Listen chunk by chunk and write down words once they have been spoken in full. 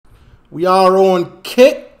We are on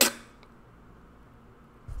Kick.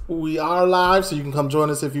 We are live, so you can come join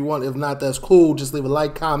us if you want. If not, that's cool. Just leave a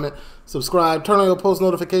like, comment, subscribe, turn on your post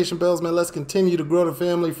notification bells, man. Let's continue to grow the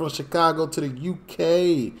family from Chicago to the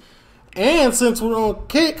UK. And since we're on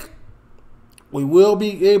Kick, we will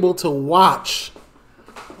be able to watch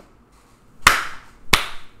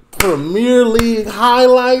Premier League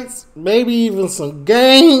highlights, maybe even some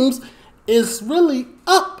games. It's really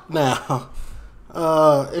up now.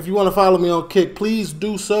 If you want to follow me on Kick, please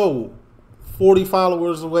do so. 40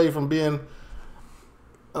 followers away from being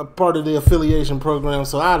a part of the affiliation program,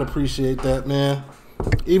 so I'd appreciate that, man.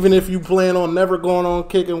 Even if you plan on never going on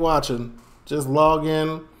Kick and watching, just log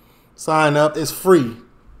in, sign up. It's free,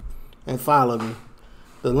 and follow me.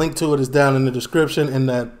 The link to it is down in the description, and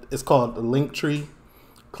that it's called the link tree.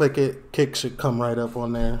 Click it. Kick should come right up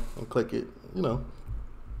on there, and click it. You know,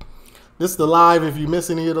 this is the live. If you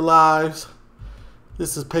miss any of the lives,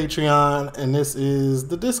 this is Patreon, and this is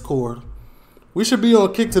the Discord. We should be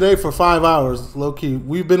on Kick today for 5 hours, low key.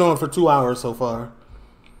 We've been on for 2 hours so far.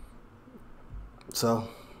 So,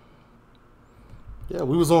 yeah,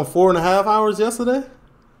 we was on 4.5 hours yesterday.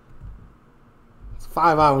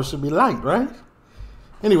 5 hours should be light, right?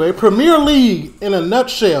 Anyway, Premier League in a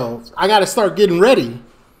nutshell. I got to start getting ready.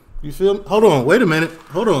 You feel me? Hold on. Wait a minute.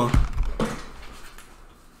 Hold on.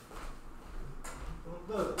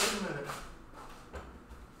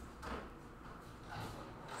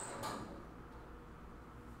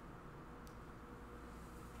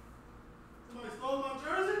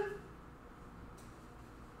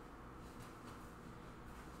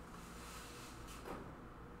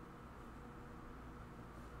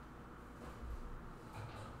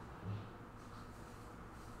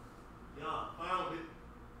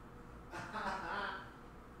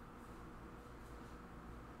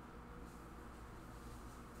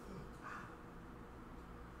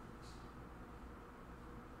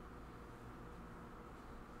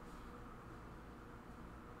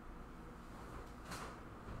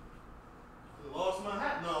 Lost my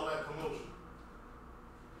hat and all that commotion.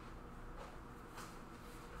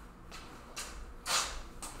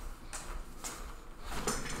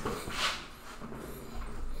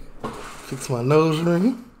 Fix my nose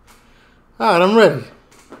ring. Alright, I'm ready.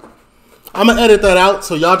 I'm gonna edit that out,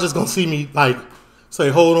 so y'all just gonna see me like say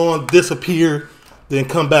hold on, disappear, then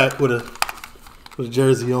come back with a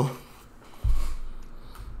jersey on.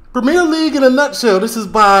 Premier League in a nutshell. This is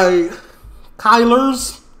by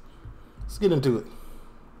Kyler's. Let's get into it.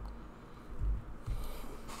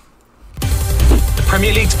 The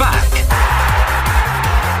Premier League's back.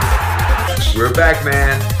 We're back,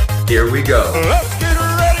 man. Here we go. Let's get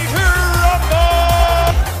ready to rumble!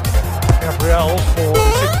 Gabriel for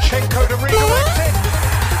Zinchenko to redirect it.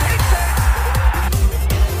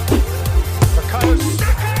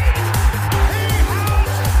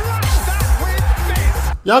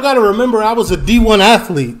 Y'all gotta remember, I was a D1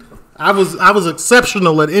 athlete. I was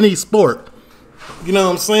exceptional at any sport. You know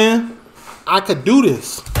what I'm saying? I could do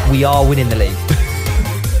this. We are winning the league.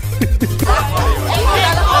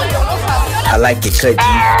 I like it, cut.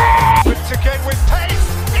 Once again with pace.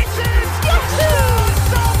 It's in!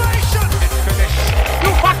 Salvation! It's finished.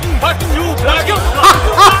 You fucking you!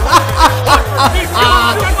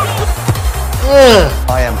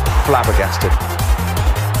 I am flabbergasted.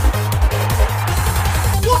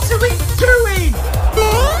 What are we doing?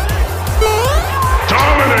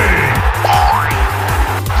 Dominating!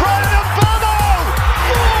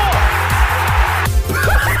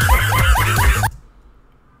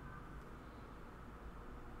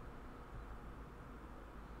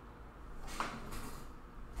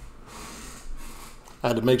 I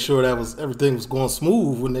had to make sure that everything was going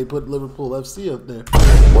smooth when they put Liverpool FC up there.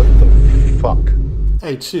 What the fuck?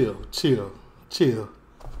 Hey, chill.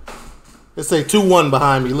 Let's say 2-1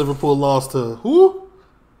 behind me. Liverpool lost to who?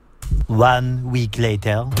 1 week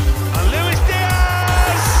later. And Luis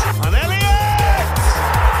Diaz! And Elliott!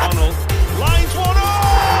 Arnold lines one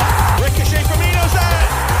off! Ricochet from Eno's there!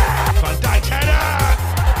 Van Dijk's header!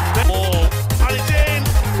 Ball, and it's in!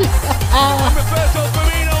 And Roberto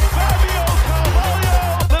Firmino, Fabio Carvalho!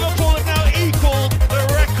 Liverpool have now equalled the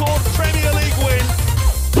record Premier League win.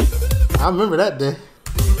 I remember that day.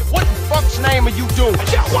 What the fuck's name are you doing?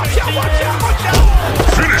 Watch out, watch out, watch out, watch out!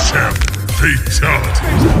 Finish him! Fatality!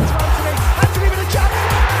 Anthony with a chance!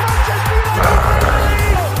 Manchester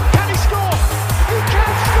United! Can he score? He can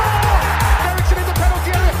score! Ericsson in the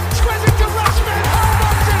penalty area, squares it to Rashford!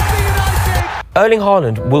 Manchester United! Erling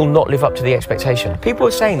Haaland will not live up to the expectation. People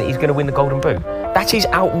are saying that he's going to win the Golden Boot. That is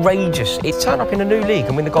outrageous. It's turn up in a new league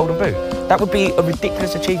and win the Golden Boot. That would be a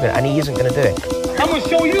ridiculous achievement, and he isn't going to do it. I'm going to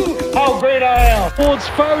show you how great I am. Towards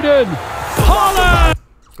Foden. Holland!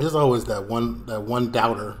 There's always that one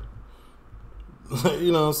doubter.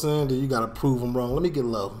 You know what I'm saying? That you got to prove them wrong. Let me get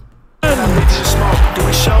low.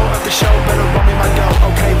 Doing show after show, better run me my dough.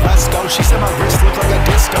 Okay, let's go. She said my wrist look like a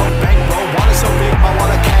disco. Bankroll, wallet so big, my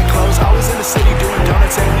wallet can't close. I was in the city doing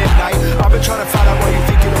donuts at midnight. I've been trying to find out why you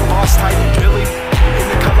think you're the boss type. Really? In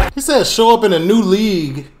the cup like he said, show up in a new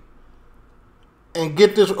league and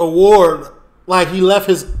get this award like he left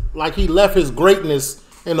his greatness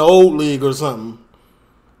in the old league or something.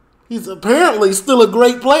 He's apparently still a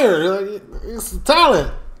great player. It's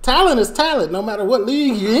talent. Talent is talent, no matter what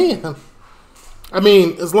league you're in. I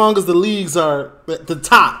mean, as long as the leagues are at the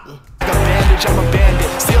top. a bandage, I'm a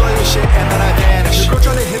bandit. Steal all your shit and then I vanish. Your girl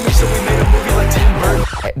trying to hit me, so we made a movie like Tim Burton.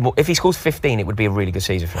 Well, if he scores 15, it would be a really good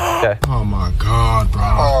season for him. Yeah. Oh my God, bro.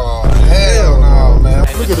 Oh, hell no, man.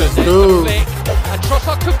 Look at this dude. And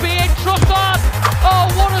Trossard could be in. Trossard! Oh,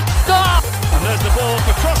 what a start! And there's the ball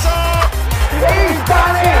for Trossard. He's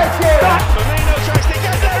done it! Firmino tries to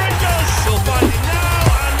get there, it does. He'll find it now,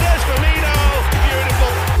 and there's Firmino.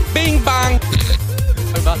 Beautiful. Bing bang!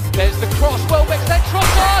 Over. There's the cross. Well, next then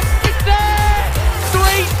Trossard! It's there!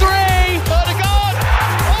 3-3! Odegaard.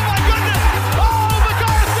 Oh my goodness. Oh my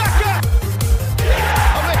God, Saka.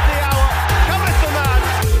 Cometh the hour. Cometh the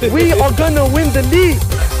man. We are gonna win the league!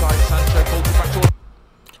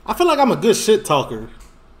 I feel like I'm a good shit talker.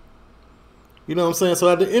 You know what I'm saying? So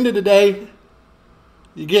at the end of the day,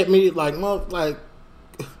 you get me? Like,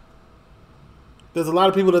 there's a lot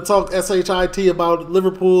of people that talk shit about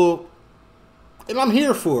Liverpool, and I'm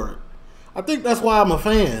here for it. I think that's why I'm a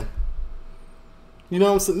fan. You know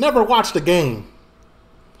what I'm saying? Never watched a game,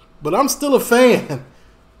 but I'm still a fan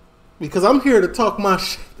because I'm here to talk my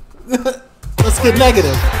shit. Let's get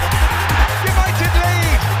negative. United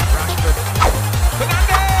lead. Rashford.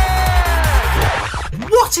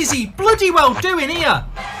 Fernandes. What is he bloody well doing here?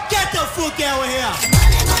 Get the fuck out of here!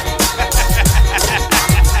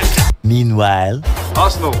 Meanwhile,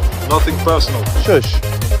 Arsenal, nothing personal. Shush.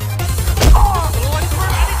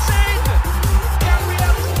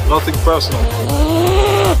 Nothing personal.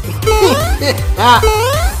 All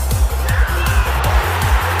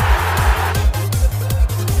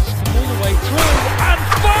the way through, and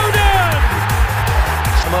Foden!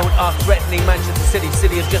 The moment are threatening Manchester City.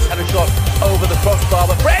 City has just had a shot over the crossbar,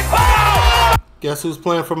 but Brentford! Guess who's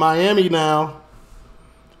playing for Miami now?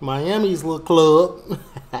 Miami's little club.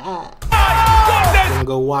 Gonna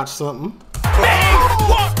go watch something.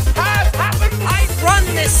 What has happened? I run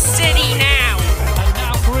this city now. And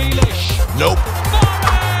now Grealish. Nope.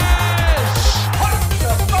 Mahrez! What the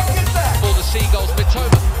fuck is that? For the Seagulls,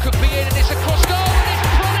 Mitoma could be in, and it's a cross goal, and it's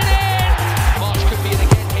pulling in. March could be in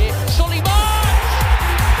again here. Solly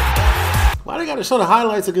March! Why they gotta show the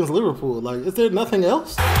highlights against Liverpool? Like, is there nothing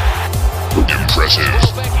else? Impressive.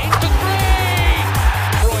 Welbeck into three.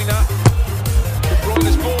 De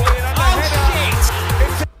Bruyne's ball in and the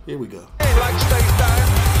header. Here we go. Black stays down.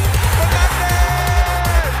 Fernandes.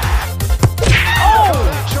 Oh!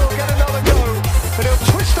 Sure will get another go. And he'll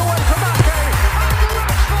twist away from that game. And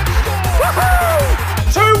Rashford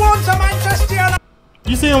scores. 2-1 to Manchester United.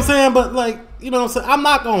 You see what I'm saying? But like, you know what I'm saying? I'm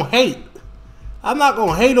not gonna hate. I'm not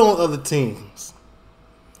gonna hate on other teams.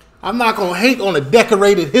 I'm not gonna hate on a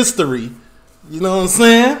decorated history. You know what I'm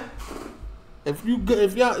saying? If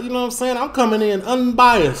y'all, you know what I'm saying? I'm coming in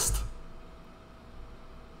unbiased.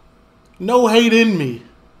 No hate in me.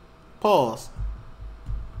 Pause.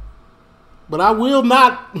 But I will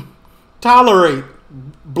not tolerate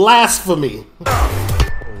blasphemy.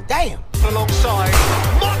 Damn. Alongside.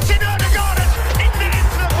 Martin Odegaard has pinned it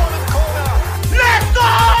into the bottom corner. Let's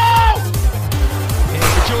go!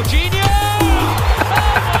 Here's Jorginho.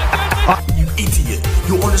 You idiot.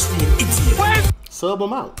 You're honestly an idiot. Where's Sub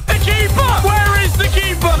them out. the keeper? Where is the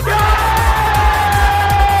keeper?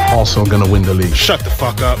 Also gonna win the league. Shut the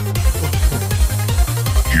fuck up.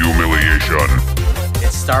 Humiliation.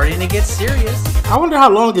 It's starting to get serious. I wonder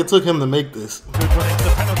how long it took him to make this.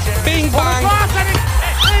 Bing bang.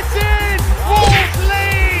 It's in! Wolves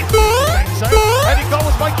lead! Heading goal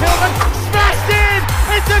was by Kilman. Smashed in!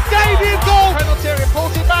 It's a debut goal! Penalty area,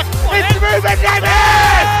 pulls it back. It's Ruben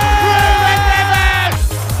Neves! Ruben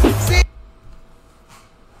Neves!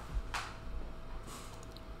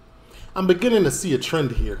 I'm beginning to see a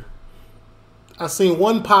trend here. I've seen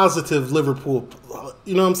one positive Liverpool,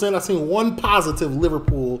 you know what I'm saying? I've seen one positive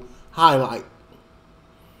Liverpool highlight.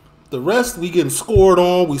 The rest, we getting scored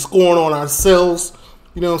on. We scoring on ourselves.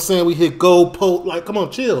 You know what I'm saying? We hit goal post. Like, come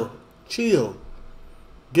on, chill. Chill.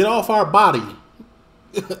 Get off our body.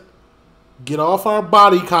 Get off our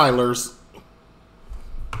body, Kylers.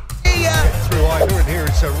 Through either, and here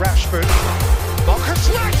it's a Rashford. Marcus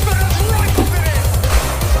Rashford is right up in it.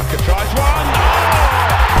 Saka tries one.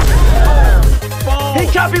 He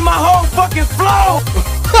copied my whole fucking flow.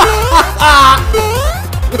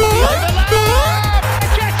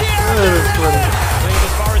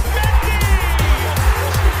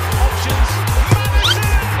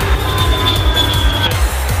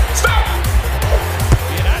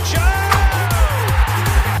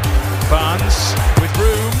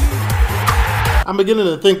 I'm beginning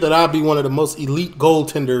to think that I'd be one of the most elite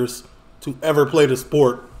goaltenders to ever play the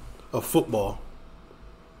sport of football.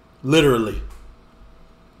 Literally.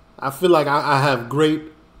 I feel like I have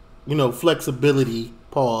great, flexibility,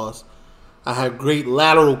 pause. I have great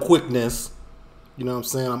lateral quickness. You know what I'm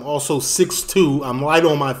saying? I'm also 6'2". I'm light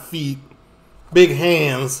on my feet. Big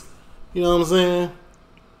hands. You know what I'm saying?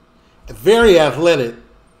 Very athletic.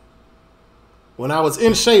 When I was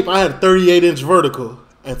in shape, I had 38-inch vertical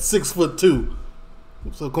at 6'2".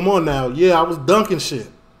 So come on now. Yeah, I was dunking shit.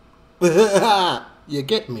 You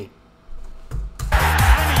get me.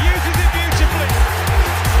 And he uses it beautifully.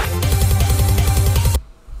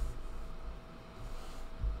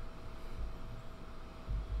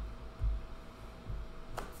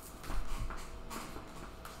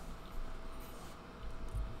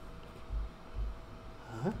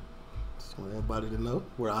 Just want everybody to know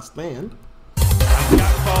where I stand. And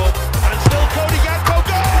Gakpo, and still Cody Gakpo,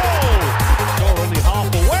 goal! You're only half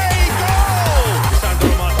away, goal!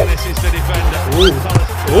 Sandro Martinez is the defender.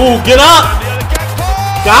 Ooh, get up! And the other Gakpo!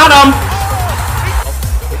 Got him!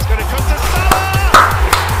 It's going to come to Salah!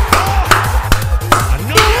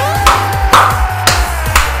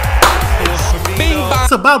 Oh!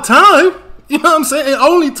 It's about time. You know what I'm saying? It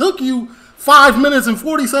only took you 5 minutes and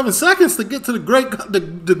 47 seconds to get to the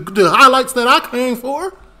highlights that I came for.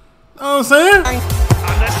 You know what I'm saying? And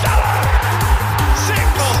the Salah!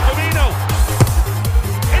 Single Firmino!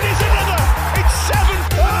 It is another! It's 7!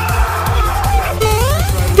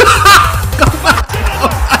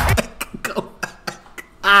 Go back.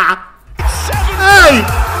 Ah. It's 7! Hey!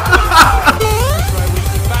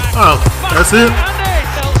 Oh, that's it?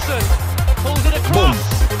 Nelson pulls it across.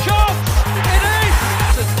 Chance! It is!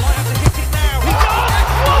 Might have to hit it now. He does!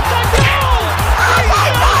 What a goal!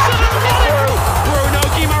 Bruno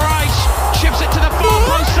Guimaraes chips it to the far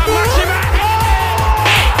post. Saint-Maximin!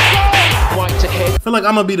 Right to hit. I feel like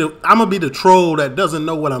I'm gonna be the troll that doesn't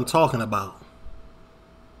know what I'm talking about.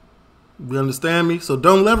 You understand me? So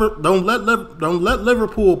don't let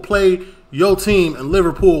Liverpool play your team and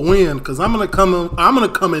Liverpool win, because I'm gonna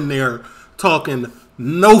come in there talking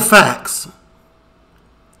no facts,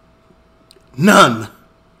 none,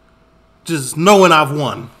 just knowing I've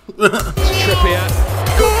won. Trippier.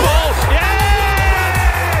 Good ball.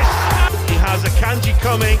 Yes! He has a Kanji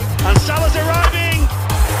coming, and Salah's arriving.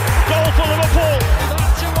 Goal for Liverpool.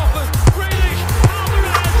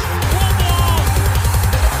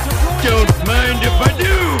 Don't mind if I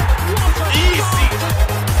do. Easy.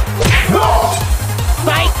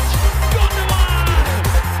 Fight!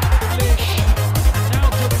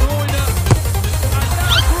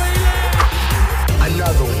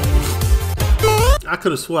 Another one. I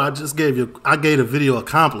could have swore I gave the video a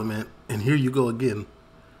compliment, and here you go again.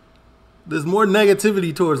 There's more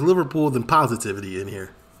negativity towards Liverpool than positivity in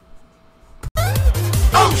here.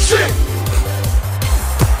 Oh shit!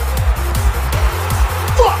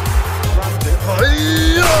 Fuck!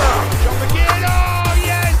 Jump again! Oh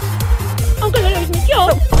yes! I'm gonna lose my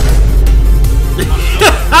job.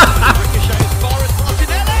 Ricochet as far as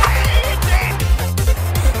Martinelli.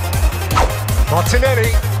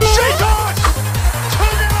 Martinelli! Shake on!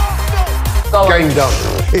 2-0! Game done.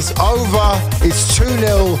 It's over. It's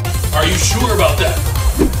 2-0. Are you sure about that?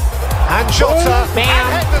 And Jota. Bam.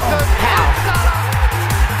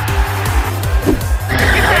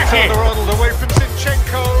 Alexander Arnold away from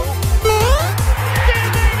Zinchenko.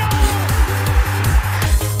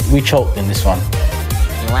 We choked in this one.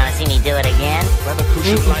 You wanna see me do it again? Rather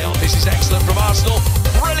cushion play on. This is excellent from Arsenal.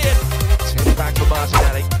 Brilliant. It's back for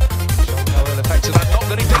Martinelli. Showing no ill effects of that knock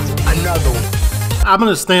that he picked. Another one. I'm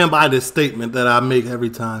going to stand by this statement that I make every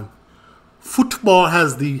time. Football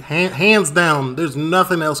has the, hands down, there's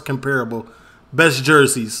nothing else comparable. Best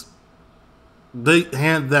jerseys. They,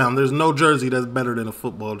 hands down, there's no jersey that's better than a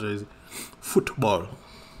football jersey. Football.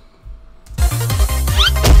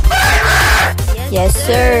 Yes,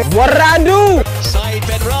 sir. What did I do? Said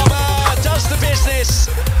Benrahma does the business.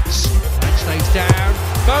 Stays down.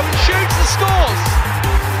 Bowen shoots the scores.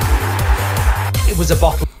 It was a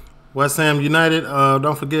bottle. West Ham United,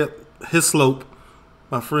 don't forget Hislop.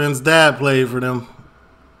 My friend's dad played for them.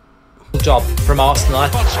 Job from Arsenal.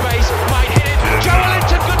 Got space, might hit it.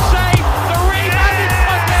 Joelinton could save. The rebound is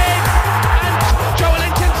put in. And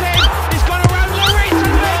Joelinton's in. He's gone around Lloris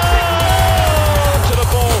and makes it. To the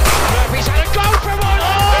ball. Murphy's had a go from one.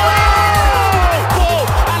 Ball.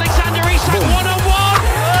 Alexander Isak 1-on-1.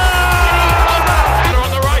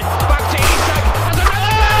 On the right. Back to Isak. And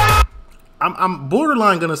another. I'm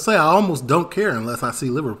borderline gonna say I almost don't care unless I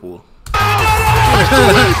see Liverpool.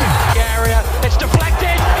 Area. It's deflected.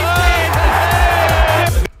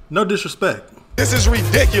 No disrespect. This is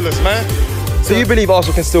ridiculous, man. So you believe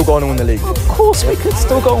Arsenal can still go on and win the league? Of course we could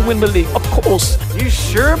still go and win the league. Of course. You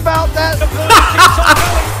sure about that? And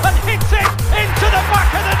hits it into the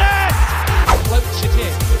back of the net. Floats it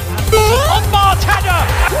in. On Marteta.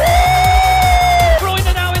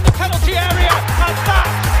 Bruyne now in the penalty area. And that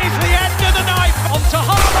is the end of the night. On to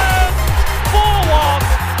Haaland.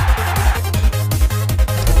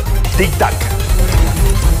 4-1. Tic-tac.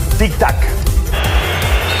 Tic-tac.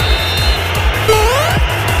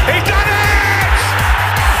 He's done it!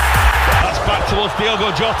 That's back towards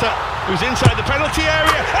Diogo Jota, who's inside the penalty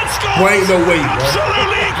area and scores! Boy, ain't no way, bro.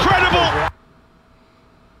 Absolutely incredible!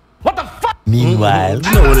 What the fuck? Meanwhile,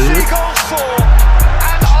 You know what it is. Goals for,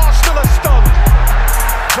 and Arsenal are stunned.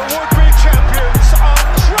 The would-be champions are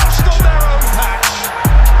crushed on their own patch.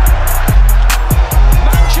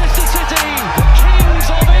 Manchester City, kings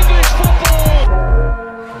of English football.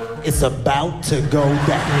 it's about to go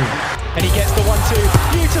down. And he gets the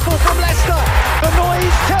 1-2. Beautiful from Leicester. The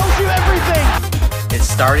noise tells you everything. It's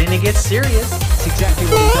starting to get serious. That's exactly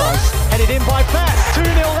what he does. Headed in by Pass. 2-0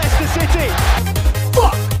 Leicester City.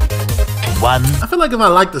 Fuck. I feel like if I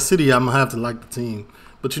like the city, I'm gonna have to like the team.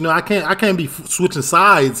 But you know, I can't be switching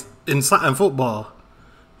sides in football.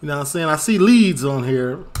 You know what I'm saying? I see Leeds on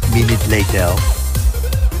here. Minute later.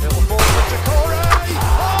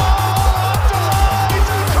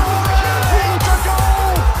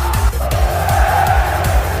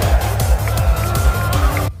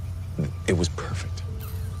 It was perfect.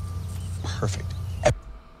 Perfect.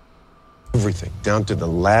 Everything, down to the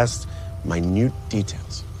last minute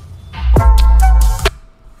details.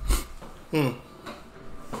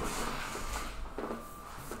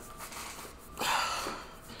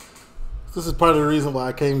 This is part of the reason why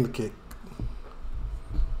I came to Kick.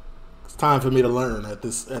 It's time for me to learn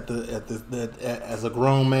as a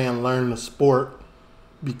grown man, learn the sport,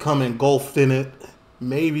 become engulfed in it,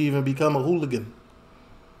 maybe even become a hooligan.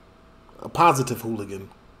 A positive hooligan.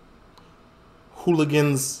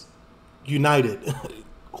 Hooligans United.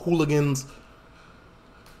 Hooligans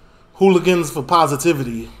for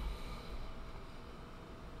positivity.